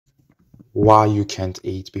Why you can't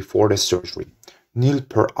eat before the surgery. Nil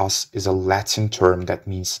per us is a Latin term that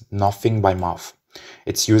means nothing by mouth.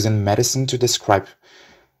 It's used in medicine to describe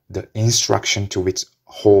the instruction to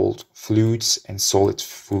withhold fluids and solid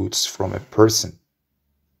foods from a person.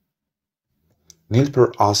 Nil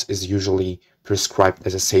per us is usually prescribed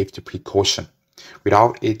as a safety precaution.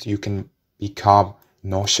 Without it, you can become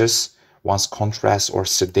nauseous once contrast or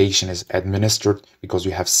sedation is administered because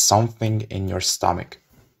you have something in your stomach.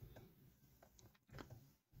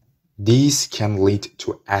 These can lead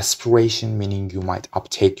to aspiration, meaning you might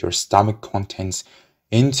uptake your stomach contents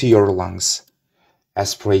into your lungs.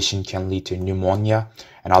 Aspiration can lead to pneumonia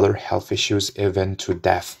and other health issues, even to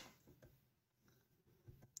death.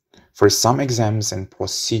 For some exams and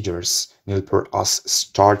procedures, nil per us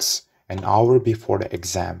starts an hour before the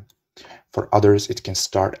exam. For others, it can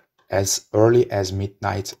start as early as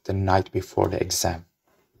midnight the night before the exam.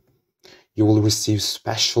 You will receive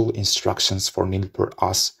special instructions for nil per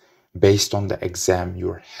us based on the exam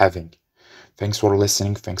you're having. Thanks for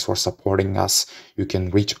listening. Thanks for supporting us. You can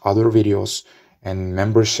reach other videos and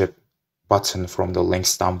membership button from the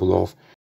links down below.